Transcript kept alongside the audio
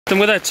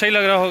तुमको तो अच्छा ही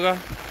लग रहा होगा।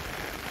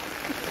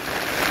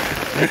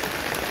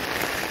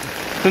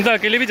 तुम तो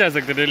अकेले भी जा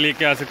सकते थे,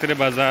 लेके आ सकते थे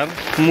बाजार।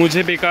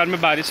 मुझे बेकार में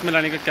बारिश में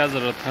लाने का क्या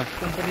जरूरत था।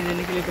 कंपनी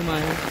देने के लिए तुम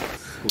आए हो।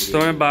 तो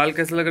हमें बाल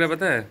कैसे लग रहा है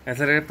पता है?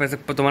 ऐसा लग रहा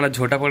है तुम्हारा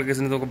झोटा पकड़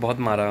किसी ने तुमको बहुत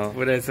मारा हो,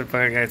 और ऐसे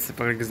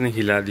पकड़ किसी ने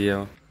हिला दिया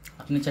हो।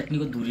 अपनी चटनी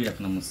को दूरी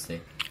रखना मुझसे।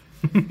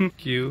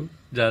 क्यों?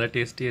 ज्यादा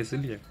टेस्टी है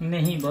इसलिए?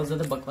 नहीं, बहुत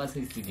ज्यादा बकवास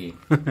है इसीलिए।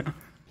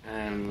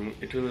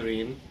 And it will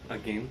rain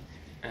again,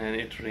 and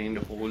it rained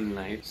whole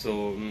night, so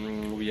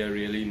we are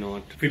really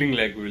not feeling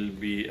like we'll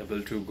be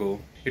able to go.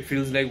 It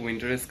feels like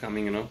winter is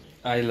coming, you know.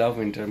 I love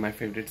winter. My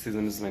favorite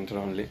season is winter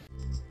only.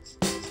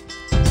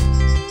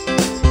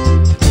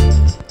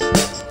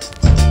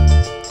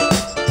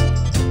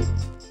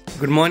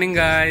 Good morning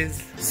guys.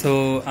 सो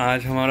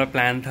आज हमारा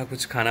plan था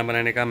कुछ खाना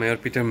बनाने का। मैं और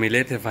Peter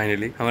मिले थे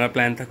फाइनली। हमारा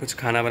प्लान था कुछ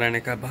खाना बनाने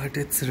का, बट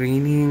इट्स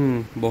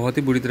रेनिंग। बहुत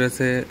ही बुरी तरह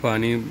से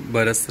पानी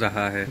बरस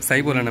रहा है।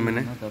 सही बोला ना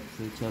मैंने?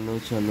 चलो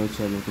चलो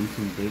चलो, तुम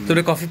सुनते ही।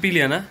 तूने कॉफी पी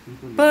लिया ना?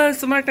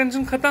 बस तुम्हारा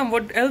टेंशन खत्म।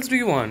 What else do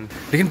you want?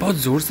 लेकिन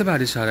बहुत जोर से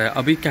बारिश आ रहा है।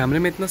 अभी कैमरे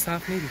में इतना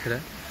साफ नहीं दिख रहा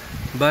है,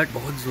 बट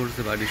बहुत जोर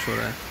से बारिश हो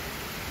रहा है।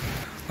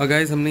 और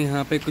गाइज हमने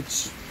यहाँ पे कुछ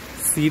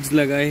सीड्स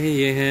लगाए हैं।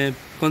 ये है,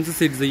 कौन से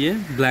सीड्स है ये?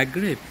 Black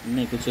grep?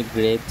 नहीं, कुछ एक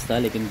ग्रेप्स था,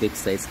 लेकिन बिग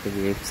साइज का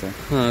ग्रेप्स है।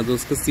 हाँ, तो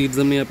उसका सीड्स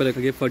हमने यहाँ पे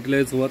रखा। ये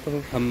फर्टिलाइज हुआ तो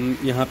हम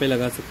यहाँ पे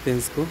लगा सकते हैं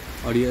इसको,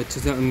 और ये अच्छे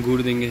से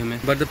अंगूर देंगे हमें।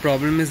 But the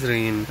problem is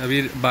rain.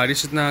 अभी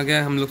बारिश इतना आ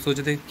गया, हम लोग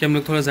सोचे थे कि हम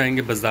लोग थोड़ा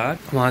जाएंगे बाजार,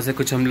 वहाँ से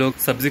कुछ हम लोग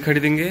सब्जी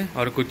खरीदेंगे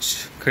और कुछ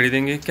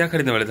खरीदेंगे। क्या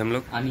खरीदने वाले थे हम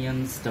लोग?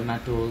 Onions,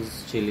 tomatoes,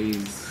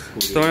 chillies.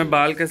 तो हमें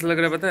बाल कैसे लग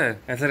रहा है पता है?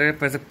 ऐसा लग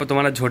रहा है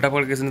तुम्हारा झोटा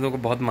पकड़ किसी ने तुमको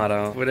बहुत मारा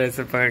हो, और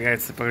ऐसे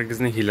पकड़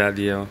किसी ने हिला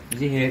दिया हो।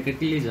 मुझे हेयर कट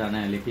के लिए जाना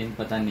है, लेकिन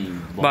पता नहीं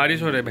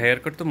बारिश हो रही है। हेयर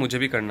कट तो मुझे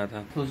भी करना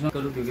था। सोचना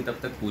करूँ, क्योंकि तब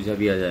तक पूजा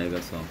भी आ जाएगा।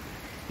 सब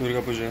दुर्गा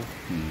पूजा।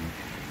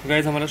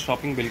 गाइस हमारा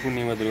शॉपिंग बिल्कुल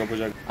नहीं हुआ दुर्गा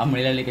पूजा।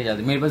 अम्ब्रेला लेके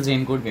जाते। मेरे पास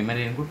रेनकोट भी है, मैं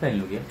रेनकोट पहन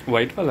लूँ क्या?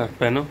 व्हाइट वाला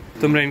पहनो।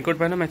 तुम रेनकोट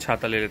पहनो, मैं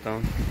छाता ले लेता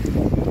हूँ।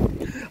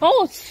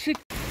 ओह शिट,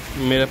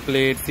 मेरा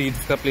प्लेट,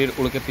 सीड्स का प्लेट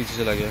उड़ के पीछे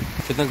चला गया।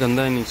 कितना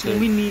गंदा है नीचे।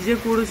 তুমি নিজে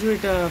করেছো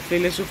এটা,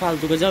 ফেলেছো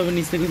ফালতু কা। যাও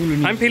নিচ থেকে তুলে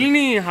নিও। আমি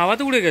ফেলিনি,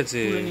 হাওয়াতে উড়ে গেছে।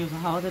 তুলে নিও,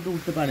 হাওয়াতে তো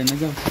উঠতে পারে না।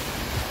 যাও।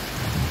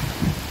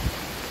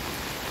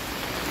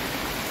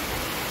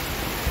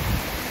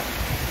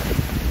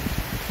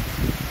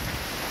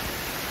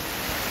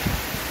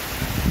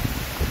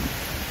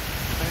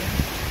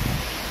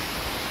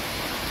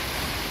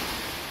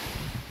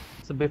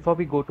 So before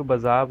we go to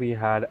bazaar, we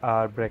had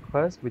our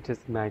breakfast, which is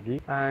Maggi,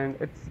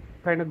 and it's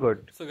kind of good.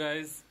 So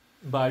guys,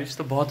 बारिश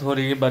तो बहुत हो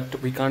रही है, but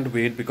we can't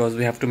wait because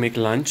we have to make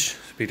lunch.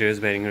 Peter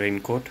is wearing a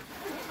raincoat.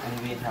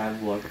 And we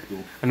have work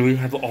too. And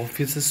we'll have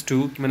offices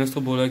too. मैंने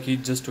उसको बोला कि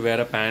just wear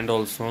a pant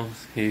also.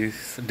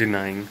 He's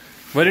denying.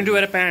 Why don't you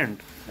wear a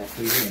pant? That's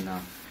really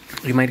enough.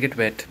 You might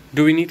get wet.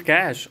 Do we need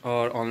cash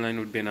or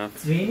online would be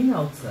enough? It's raining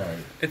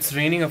outside. It's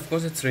raining, of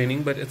course it's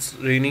raining, but it's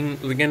raining.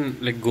 We can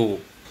like go.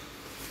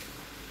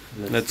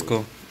 Let's go.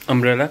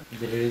 Umbrella?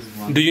 There is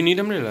one. Do you need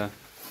umbrella?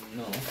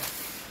 No.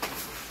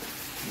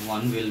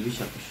 One will be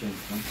sufficient.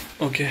 No?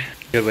 Okay.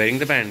 You're wearing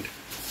the band.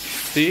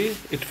 See,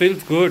 it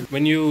feels good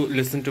when you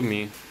listen to me.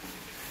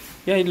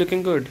 Yeah, you're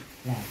looking good.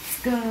 Let's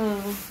go.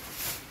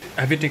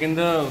 Have you taken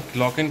the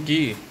lock and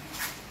key?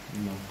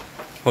 No.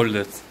 Hold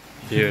this.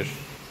 Here.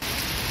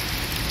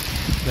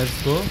 Let's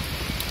go.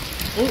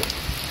 Oh.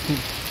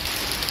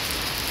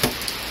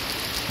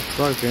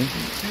 Sorry,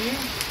 See?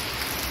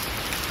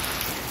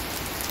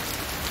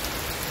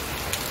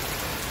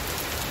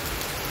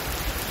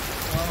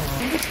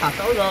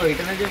 ছাতাও দাও,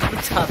 এটা না যে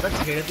ছাতা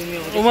ছেড়ে তুমি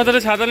वो मतलब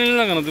छाता लेने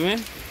लगा ना तुम्हें?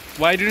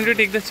 Why didn't you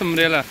take this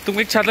umbrella?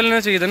 तुमको एक छाता लेना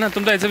चाहिए था ना।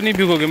 तुम तो ऐसे भी नहीं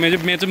भीगोगे,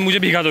 मुझे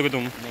भिगा दोगे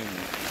तुम।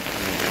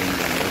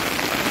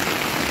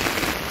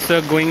 So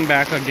going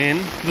back again,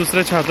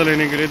 दूसरा छाता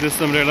लेने के लिए। This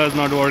umbrella is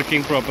not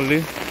working properly.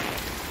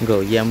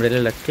 गो, ये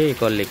अम्ब्रेला रख के एक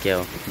और लेके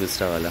आओ,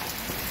 दूसरा वाला।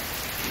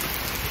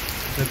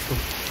 Let's go.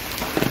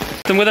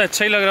 तुमको तो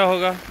अच्छा ही लग रहा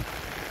होगा।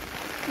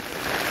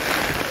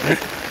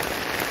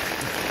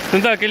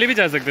 तुम तो अकेले भी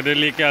जा सकते थे,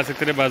 लेके आ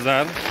सकते थे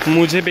बाजार।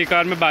 मुझे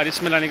बेकार में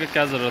बारिश में लाने का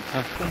क्या जरूरत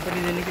था।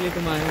 कंपनी देने के लिए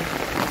तुम आए हो।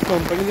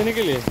 कंपनी देने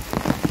के लिए?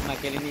 मैं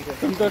अकेले नहीं कर।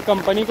 तुम तो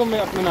कंपनी को मैं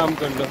अपना नाम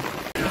कर लो।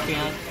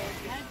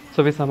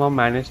 So we somehow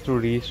managed to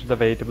reach the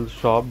vegetable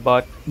shop,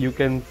 but you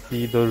can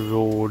see the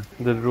road.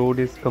 The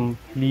road is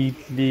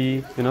completely,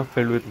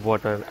 filled with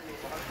water.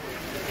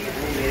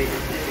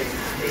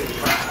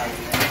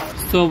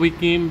 So we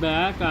came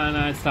back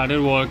and I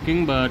started working,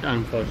 but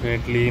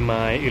unfortunately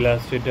my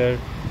illustrator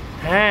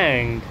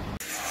hanged.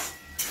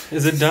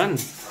 Is it done?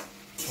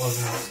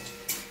 Almost.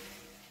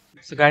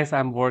 So guys,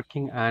 I'm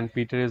working and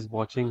Peter is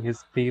watching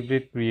his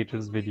favorite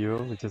creator's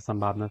video, which is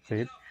Sambhavna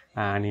said,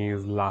 and he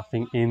is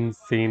laughing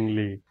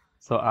insanely.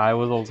 So I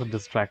was also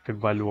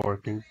distracted while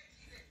working.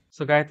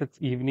 So guys, it's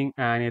evening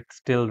and it's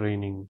still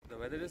raining. The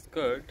weather is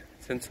good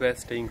since we're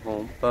staying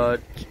home,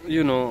 but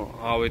you know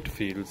how it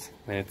feels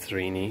when it's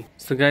rainy.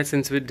 So guys,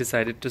 since we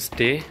decided to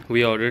stay,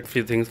 we ordered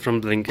few things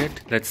from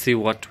Blinkit. Let's see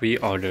what we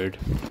ordered.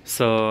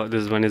 So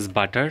this one is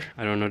butter.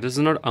 I don't know, this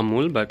is not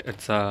Amul, but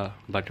it's a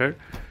butter.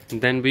 And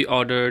then we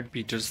ordered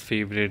Peter's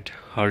favorite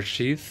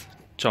Hershey's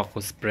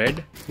choco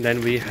spread.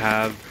 Then we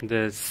have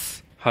this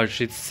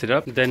Hershey's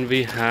syrup. Then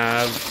we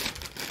have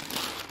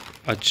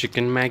a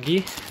chicken Maggi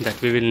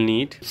that we will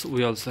need. So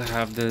we also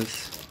have this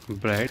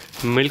bread,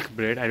 milk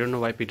bread. I don't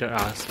know why Peter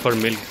asked for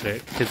milk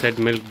bread. He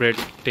said milk bread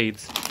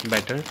tastes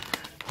better.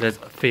 There's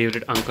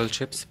favorite uncle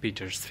chips,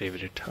 Peter's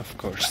favorite, of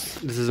course.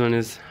 This is one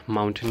is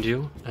Mountain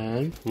Dew,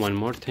 and one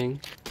more thing,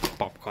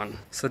 popcorn.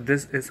 So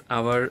this is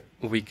our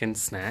weekend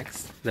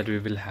snacks that we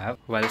will have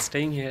while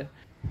staying here.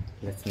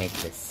 Let's make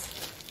this.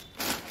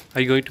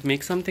 Are you going to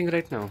make something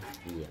right now?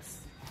 Yes.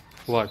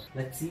 What?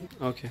 Let's see.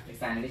 Okay. A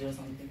sandwich or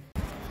something.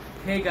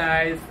 Hey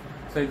guys,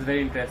 so it's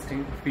very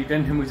interesting. Peter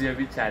ने मुझे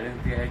अभी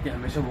challenge दिया है कि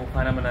हमेशा वो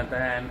खाना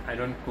बनाता है and I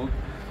don't cook.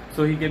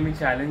 So he gave me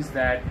challenge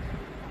that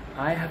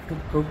I have to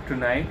cook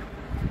tonight,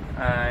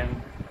 and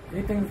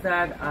he thinks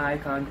that I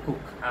can't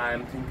cook.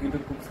 I'm thinking to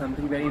cook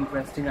something very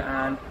interesting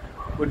and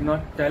would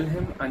not tell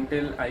him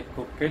until I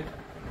cook it.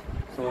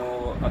 So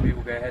अभी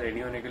वो गए हैं ready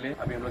होने के लिए.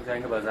 अभी हम लोग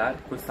जाएंगे बाजार,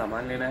 कुछ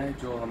सामान लेना है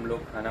जो हम लोग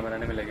खाना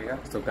बनाने में लगेगा.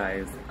 So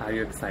guys, are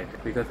you excited?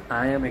 Because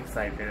I am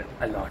excited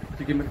a lot.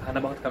 क्योंकि मैं खाना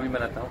बहुत कम ही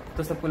बनाता हूँ,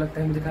 तो सबको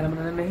लगता है मुझे खाना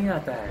बनाना नहीं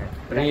आता है.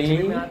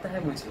 Really? में आता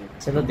है मुझे.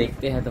 चलो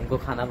देखते हैं तुमको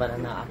खाना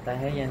बनाना आता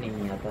है या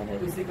नहीं आता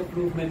है. इसी का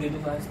प्रूफ मैं दे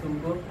दूँगा आज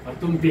तुमको, और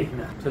तुम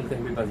देखना. चलते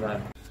हैं बाजार.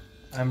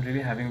 I'm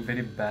really having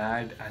very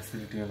bad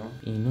acidity, you know.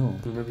 You know.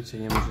 तुम्हें भी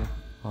चाहिए मुझे.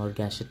 और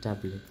gadget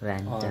tablet.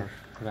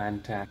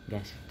 Rantac.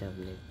 Gadget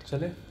tablet.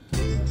 चले.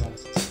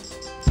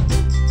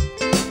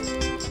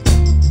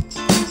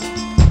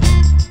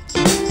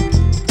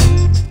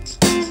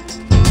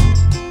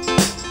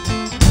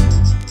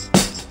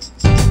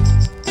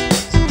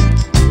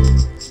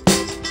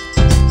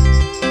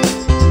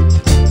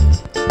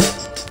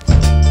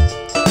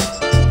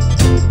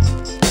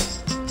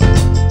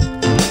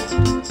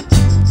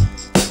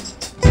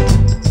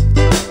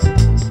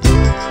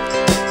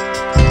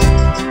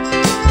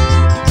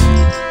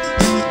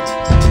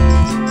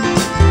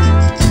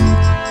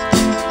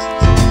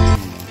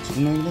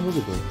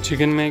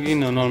 Chicken Maggi,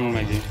 no, normal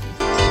Maggi.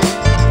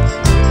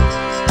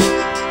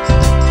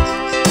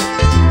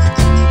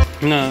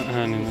 No,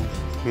 no.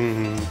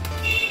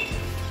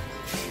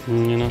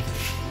 You know.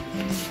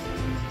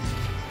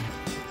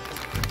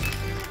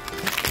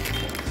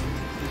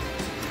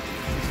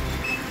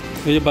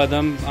 ये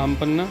बादाम आम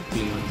पन्ना.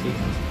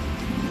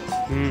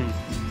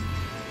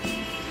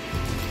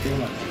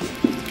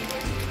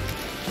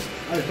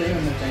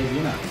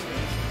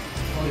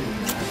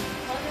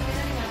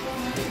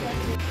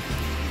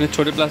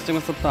 छोटे प्लास्टिक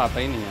में सब तो आता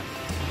ही नहीं है.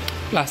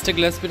 प्लास्टिक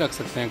लेस भी रख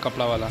सकते हैं,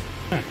 कपड़ा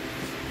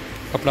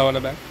वाला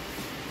bag.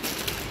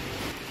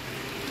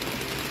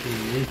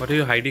 What are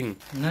you hiding?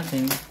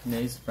 Nothing.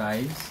 There is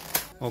fries.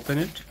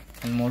 Open it.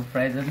 And more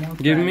fries and more.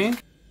 Give me.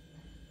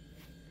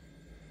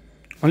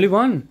 Only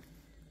one.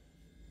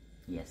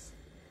 Yes.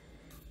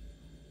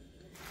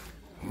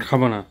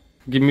 Come on,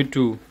 give me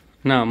two.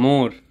 Nah,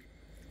 more.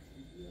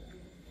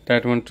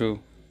 That one too.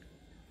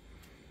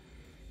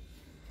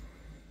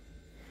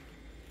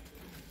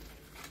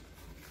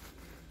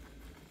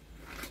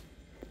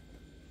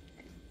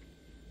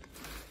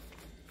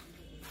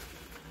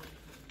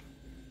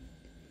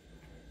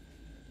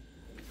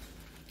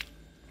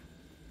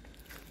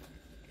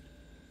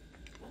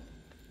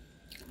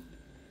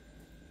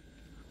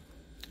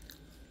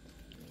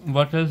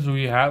 What else do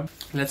we have?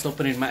 Let's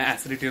open it. My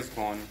acidity is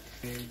gone.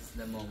 It's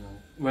the momo.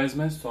 Where's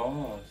my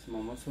sauce?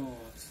 Momo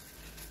sauce.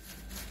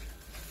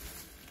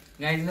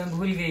 Guys, मैं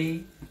भूल गई.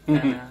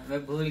 मैं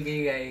भूल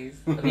गई guys.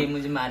 अब ये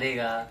मुझे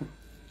मारेगा.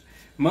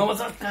 मोमो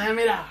सॉस कहाँ है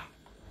मेरा?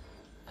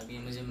 अब ये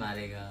मुझे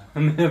मारेगा.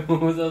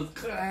 मोमो सॉस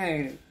कहाँ है?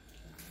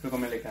 रुको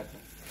मैं लेके आता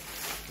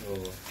हूँ.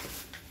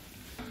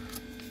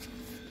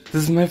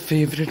 This is my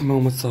favorite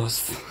momo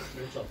sauce.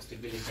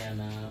 Chopstick भी लेके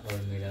आना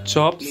और मेरा.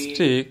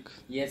 Chopstick?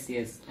 Yes.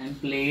 And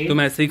plate.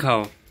 तुम ऐसे ही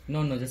खाओ.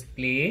 No, just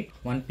plate.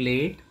 One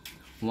plate.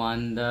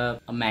 One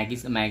Maggi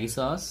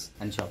sauce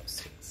and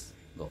chopsticks.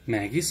 Go.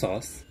 Maggi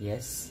sauce?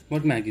 Yes.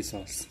 What Maggi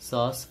sauce?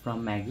 Sauce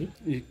from Maggi.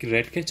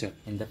 Red ketchup?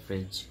 In the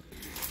fridge.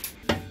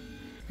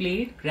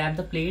 Plate. Grab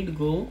the plate.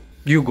 Go.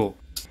 You go.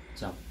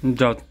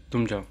 जाओ.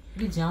 तुम जाओ.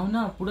 अरे जाओ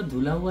ना, पूरा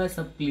धुला हुआ है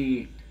सब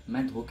प्लेट.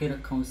 मैं धो के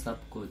रखा हूँ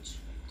सब कुछ.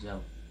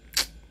 जाओ.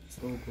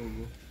 Go.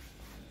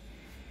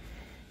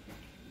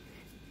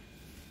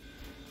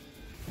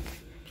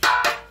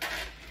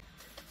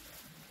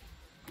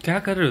 क्या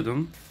कर रहे हो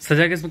तुम?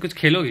 सजा के इसमें कुछ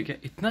खेलोगे क्या?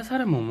 इतना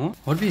सारा मोमो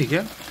और भी है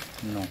क्या?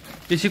 No.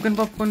 ये चिकन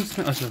पॉपकॉर्न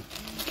इसमें. अच्छा,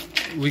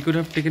 we could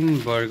have taken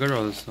burger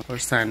also or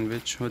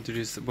sandwich. What do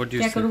you say?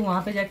 क्या करूँ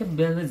वहाँ पे जाके?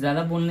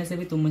 ज्यादा बोलने से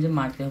भी तुम मुझे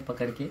मारते हो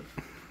पकड़ के,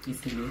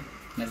 इसलिए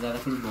मैं ज्यादा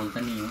कुछ बोलता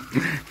नहीं हूँ.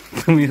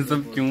 तुम ये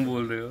सब क्यों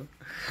बोल रहे हो?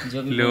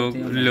 जो भी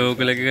लोगों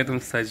को लगेगा तुम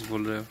सच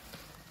बोल रहे हो.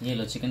 ये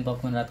लो चिकन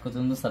पॉपकॉर्न. रात को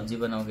तुम तो सब्जी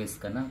बनाओगे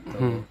इसका ना,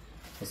 तो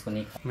इसको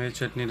नहीं खा. मेरी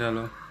चटनी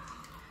डालो.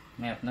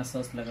 मैं अपना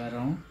सॉस लगा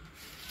रहा हूँ,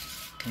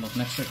 तुम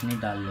अपना चटनी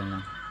डाल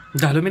लेना.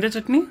 डालो मेरा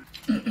चटनी.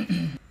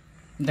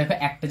 देखो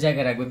একটা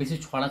জায়গায় রাখবে, বেশি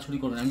ছড়াছড়ি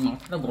করবে না. আমি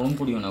মাথাটা গরম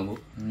করিও না গো.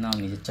 না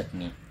নিজের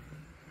चटनी.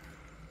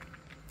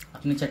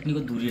 अपनी चटनी को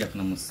दूरी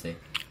रखना मुझसे.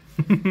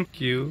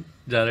 क्यों?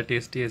 ज्यादा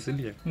टेस्टी है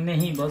इसलिए?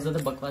 नहीं, बहुत ज्यादा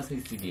बकवास है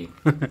इसीलिए।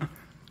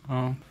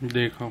 हाँ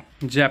देखो,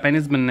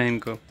 जापानीज बनना है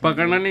इनको,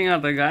 पकड़ना नहीं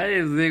आता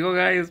गाइस। देखो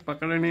गाइस,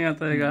 पकड़ना नहीं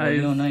आता है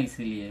गाइस ना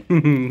इसीलिए।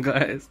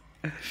 गाइस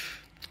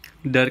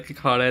डर के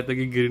खा रहा है तो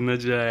कि गिर न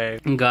जाए।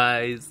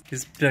 गाइस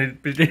इस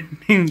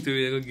प्रिटेंडिंग तो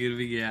देखो गिर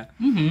भी गया।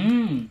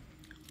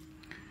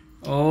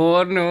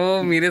 और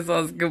नो, मेरे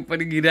सॉस के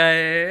ऊपर गिरा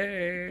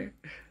है।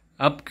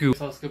 अब क्यों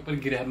सॉस के ऊपर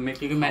गिरा है? मैं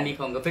क्योंकि मैं नहीं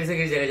खाऊंगा, फिर से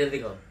गिर जाएगा। जल्दी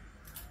खाओ।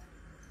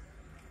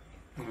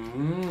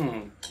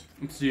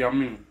 इट्स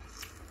यम्मी,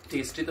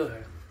 टेस्टी तो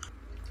है।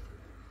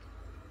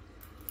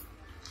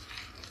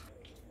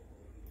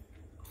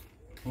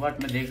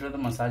 व्हाट, मैं देख रहा था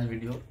मसाज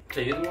वीडियो।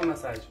 चाहिए तुम्हें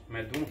मसाज?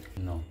 मैं दूं?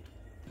 नो।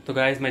 तो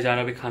गाइस मैं जा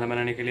रहा हूँ अभी खाना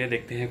बनाने के लिए।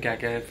 देखते हैं क्या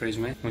क्या है फ्रिज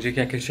में, मुझे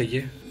क्या क्या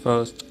चाहिए।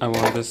 First I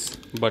want this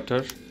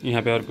butter,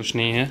 यहाँ पे और कुछ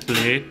नहीं है।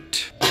 प्लेट,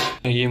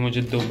 ये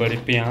मुझे 2 बड़े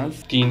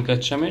प्याज, 3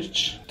 कच्चा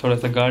मिर्च, थोड़ा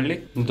सा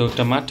गार्लिक, 2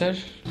 टमाटर,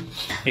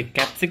 1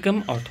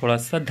 कैप्सिकम और थोड़ा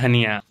सा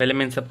धनिया। पहले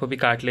मैं इन सबको भी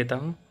काट लेता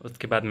हूँ,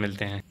 उसके बाद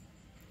मिलते हैं।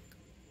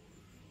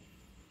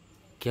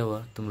 क्या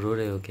हुआ, तुम रो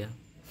रहे हो क्या?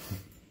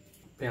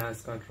 प्याज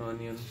काट रहा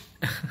हूँ।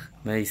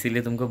 मैं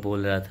इसीलिए तुमको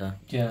बोल रहा था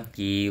क्या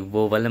कि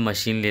वो वाला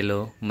मशीन ले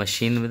लो।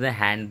 मशीन में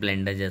हैंड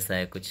ब्लेंडर जैसा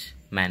है कुछ,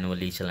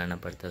 मैनुअली चलाना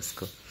पड़ता है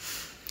उसको,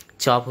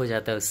 चॉप हो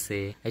जाता है उससे।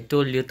 आई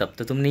टोल्ड यू, तब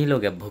तो तुम नहीं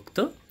लोगे। अब भुग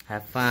तो,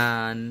 have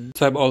fun.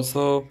 So I've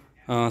also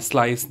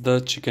sliced the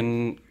chicken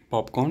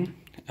popcorn,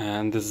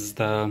 and this is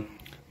the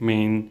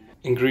main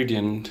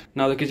ingredient.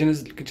 Now the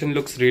kitchen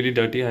looks really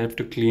dirty. I have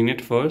to clean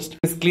it first.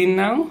 It's clean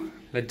now.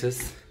 Let's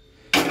just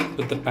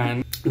put the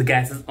pan. The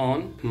gas is on.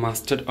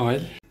 Mustard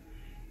oil.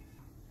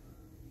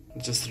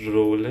 Just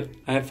roll it.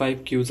 I have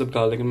 5 cubes of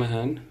garlic in my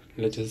hand.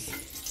 Let's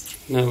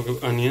just now go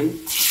onion.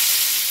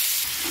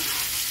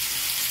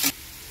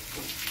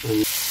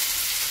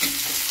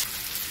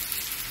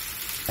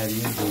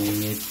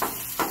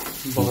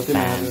 बहुत ही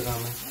मेहनत का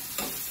काम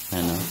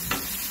है ना?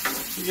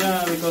 Yeah,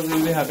 because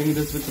we'll be having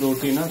this with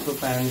roti, na, so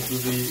pans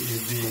will be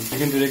easy. You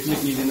can directly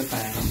eat in the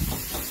pan.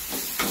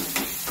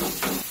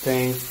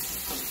 Thanks.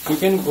 You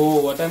can go.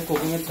 What I'm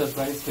cooking is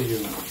surprise for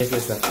you.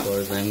 Yes, of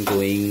course. I'm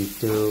going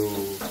to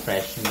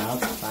freshen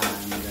up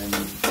and then.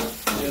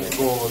 Yes,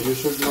 go. You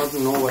should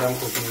not know what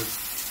I'm cooking.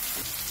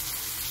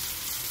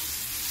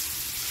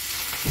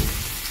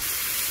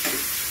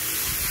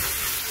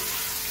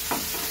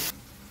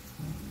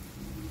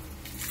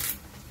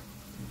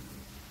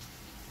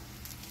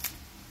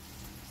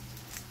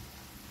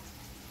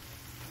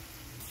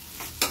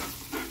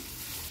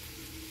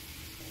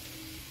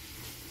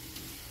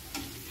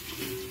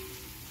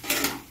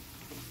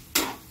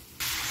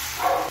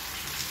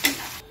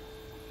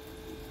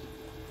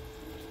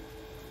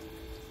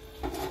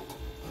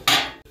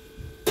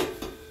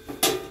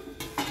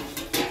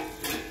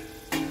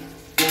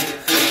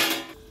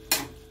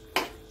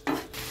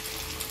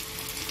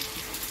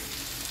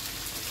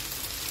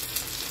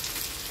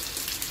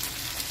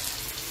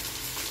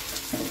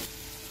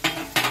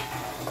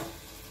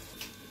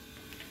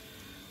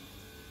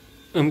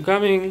 I'm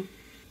coming.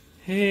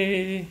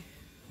 Hey,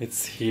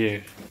 it's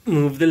here.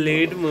 Move the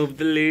lid, move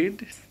the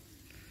lid.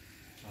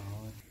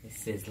 Oh,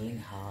 it's sizzling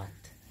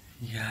hot.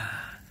 Yeah.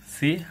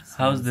 See?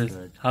 How's this?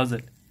 Good. How's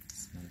it?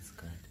 Smells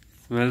good.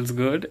 Smells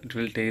good. It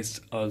will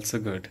taste also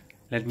good.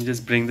 Let me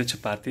just bring the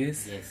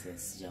chapatis.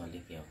 Yes,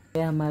 jolly kyo.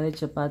 Yeah, हमारे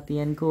chapati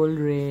and cold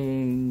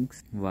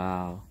drinks.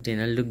 Wow.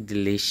 Dinner look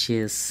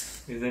delicious.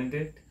 Isn't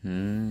it?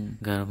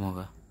 गर्म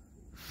होगा.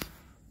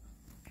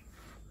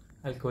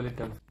 I'll cool it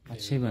down.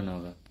 अच्छा ही बना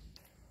होगा.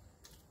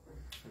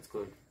 That's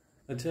good.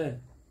 अच्छा है.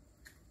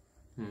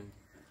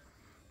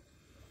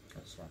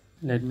 अच्छा.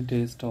 Let me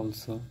taste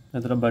also.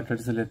 मैं थोड़ा बटर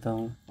से लेता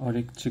हूँ और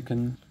एक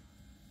chicken.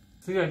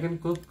 See, I can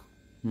cook.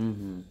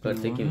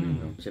 करते क्यों नहीं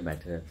हो? मुझे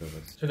बैठे रहते हो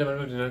बस. चलो हम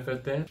लोग डिनर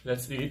करते हैं.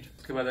 Let's eat.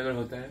 उसके बाद अगर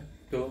होता है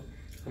तो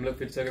हम लोग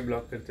फिर से आगे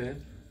ब्लॉग करते हैं.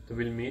 तो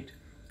we'll meet.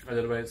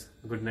 Otherwise,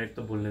 good night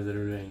तो बोलने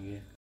जरूर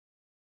आएंगे.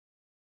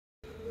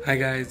 Hi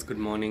guys,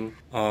 good morning.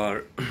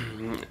 और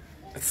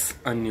It's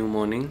a new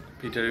morning.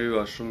 Peter भी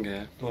वॉशरूम गया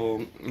है तो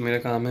मेरा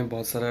काम है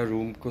बहुत सारा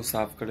रूम को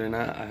साफ कर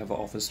लेना. I have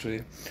an office today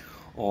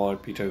और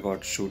पीटर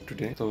got shoot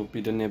today. तो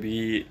पीटर ने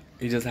अभी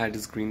he just had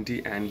his green tea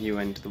and he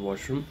went to the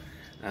washroom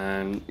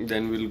and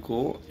then he'll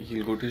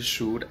go to his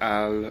shoot.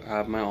 I'll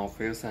have my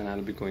office and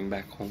I'll be going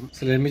back home.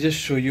 So let me just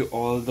show you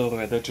all the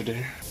weather today.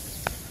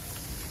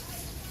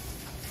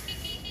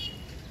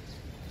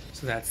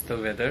 So that's the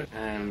weather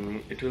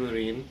and it will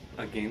rain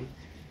again.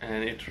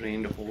 And it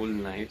rained whole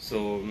night,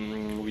 so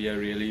we are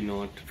really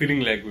not feeling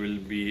like we'll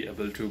be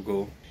able to go.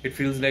 It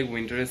feels like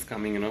winter is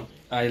coming, you know.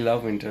 I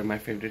love winter. My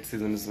favorite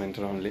season is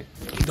winter only.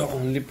 The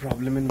only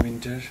problem in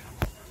winter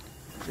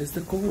is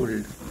the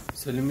cold.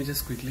 So let me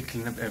just quickly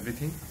clean up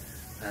everything.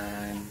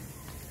 And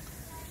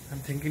I'm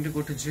thinking to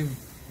go to gym.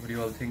 What do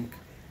you all think?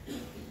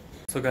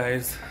 So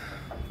guys,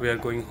 we are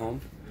going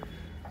home.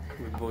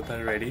 We both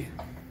are ready.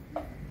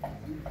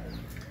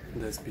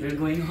 We're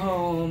going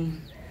home.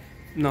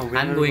 No,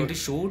 I'm going to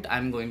shoot.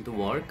 I'm going to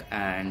work,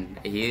 and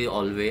he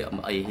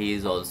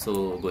is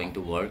also going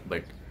to work.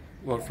 But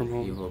work from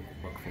home. You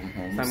hope work from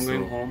home. So I'm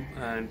going home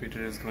and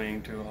Peter is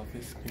going to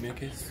office. Give me a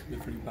kiss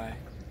before you bye.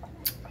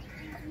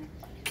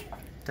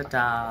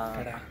 Ta-ta.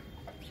 Ta-da.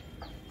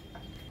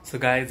 So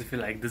guys, if you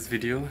like this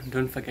video,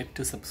 don't forget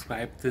to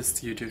subscribe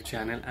this YouTube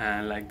channel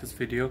and like this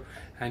video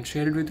and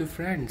share it with your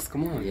friends.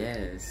 Come on.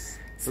 Yes.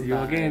 See you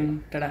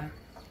again. Ta-da.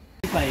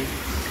 Bye.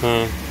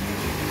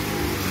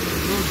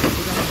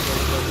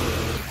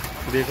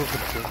 देखो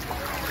खुद को.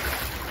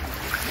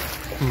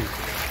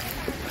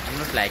 I'm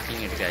not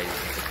liking it,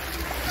 guys.